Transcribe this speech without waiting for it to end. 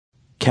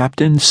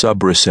Captain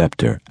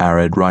Subreceptor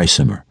Arid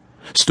Ricimer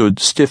stood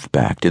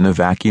stiff-backed in the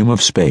vacuum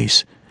of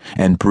space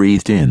and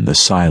breathed in the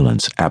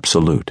silence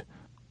absolute.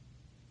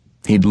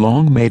 He'd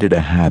long made it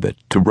a habit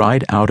to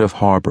ride out of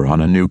harbor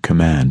on a new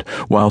command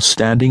while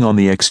standing on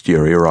the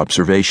exterior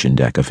observation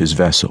deck of his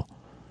vessel.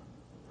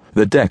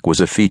 The deck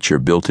was a feature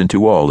built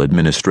into all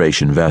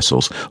administration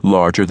vessels,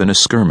 larger than a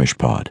skirmish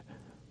pod.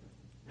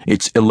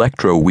 Its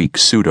electro-weak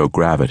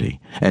pseudo-gravity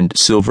and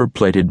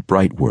silver-plated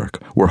brightwork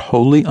were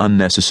wholly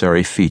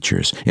unnecessary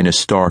features in a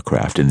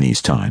starcraft in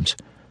these times.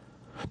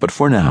 But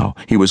for now,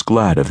 he was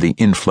glad of the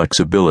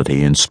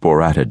inflexibility in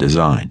Sporata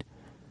design.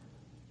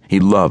 He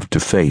loved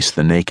to face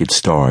the naked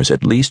stars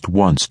at least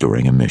once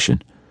during a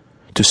mission,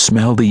 to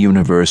smell the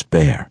universe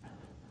bare,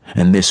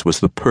 and this was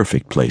the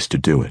perfect place to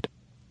do it.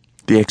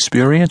 The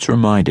experience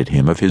reminded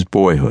him of his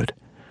boyhood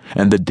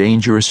and the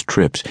dangerous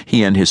trips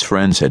he and his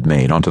friends had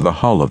made onto the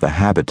hull of the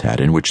habitat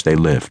in which they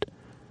lived.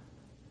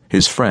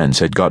 His friends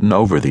had gotten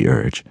over the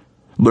urge,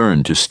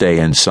 learned to stay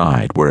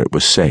inside where it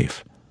was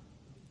safe.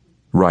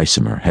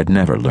 Ricimer had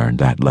never learned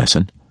that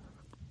lesson.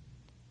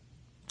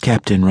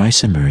 "Captain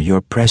Ricimer,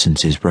 your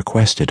presence is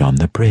requested on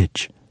the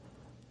bridge."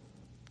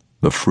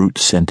 The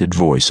fruit-scented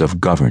voice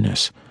of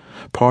governess,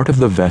 part of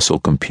the vessel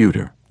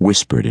computer,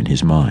 whispered in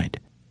his mind.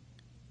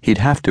 He'd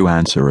have to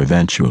answer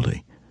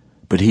eventually,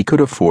 but he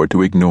could afford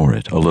to ignore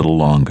it a little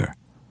longer.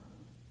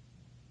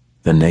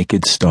 The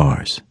naked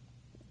stars,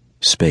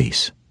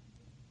 space,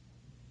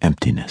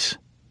 emptiness,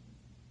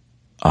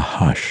 a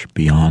hush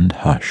beyond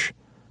hush.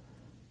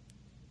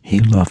 He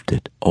loved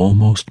it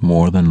almost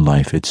more than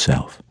life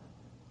itself.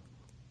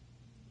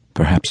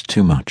 Perhaps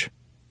too much.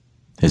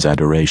 His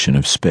adoration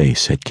of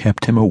space had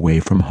kept him away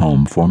from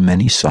home for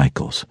many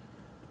cycles,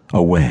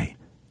 away,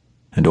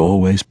 and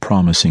always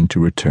promising to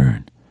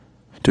return,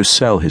 to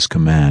sell his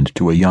command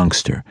to a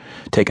youngster,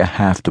 take a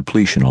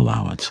half-depletion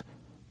allowance,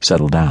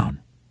 settle down,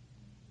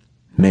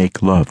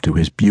 make love to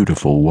his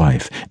beautiful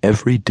wife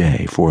every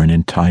day for an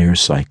entire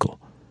cycle,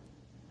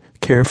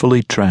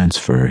 carefully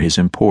transfer his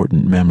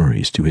important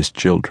memories to his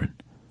children.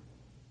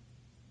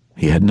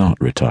 He had not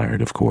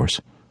retired, of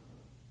course.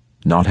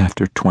 Not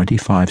after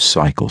 25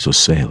 cycles a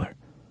sailor.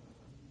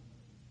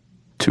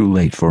 Too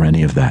late for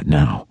any of that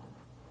now.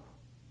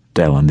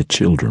 Del and the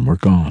children were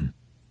gone.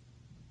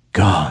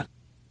 Gone.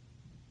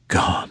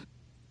 Gone,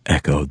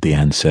 echoed the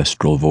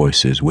ancestral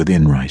voices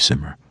within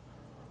Ricimer,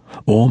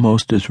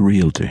 almost as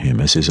real to him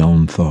as his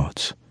own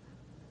thoughts.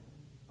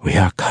 "We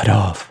are cut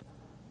off,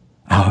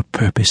 our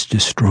purpose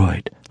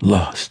destroyed,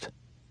 lost."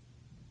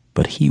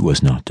 But he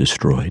was not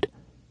destroyed.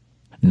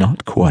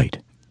 Not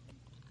quite.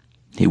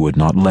 He would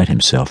not let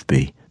himself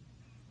be.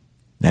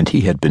 And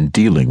he had been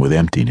dealing with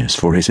emptiness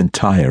for his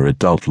entire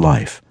adult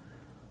life.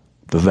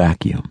 The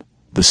vacuum,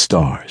 the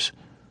stars.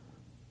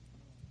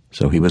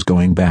 So he was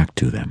going back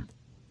to them.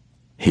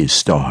 His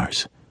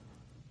stars.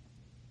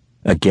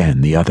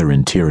 Again, the other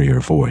interior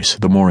voice,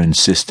 the more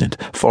insistent,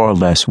 far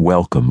less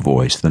welcome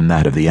voice than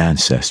that of the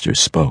ancestors,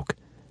 spoke.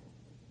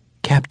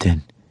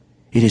 "Captain,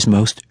 it is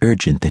most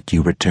urgent that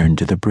you return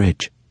to the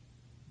bridge."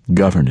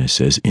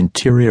 Governess's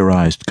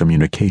interiorized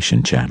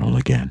communication channel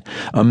again,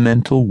 a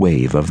mental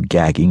wave of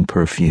gagging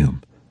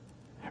perfume.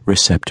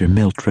 "Receptor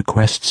Milt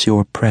requests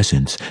your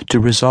presence to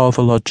resolve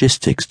a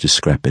logistics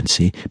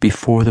discrepancy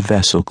before the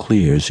vessel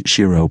clears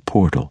Shiro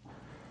Portal."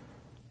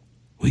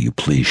 "Will you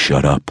please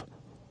shut up?"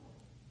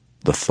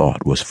 The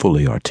thought was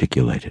fully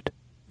articulated,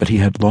 but he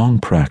had long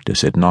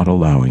practice at not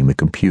allowing the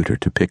computer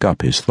to pick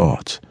up his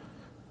thoughts.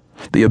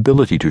 The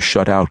ability to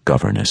shut out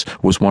governess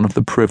was one of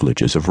the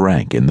privileges of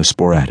rank in the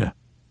Sporata.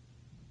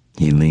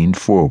 He leaned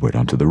forward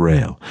onto the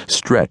rail,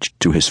 stretched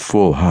to his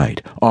full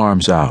height,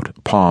 arms out,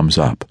 palms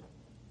up,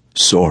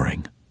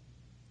 soaring.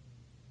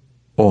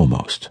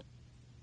 Almost.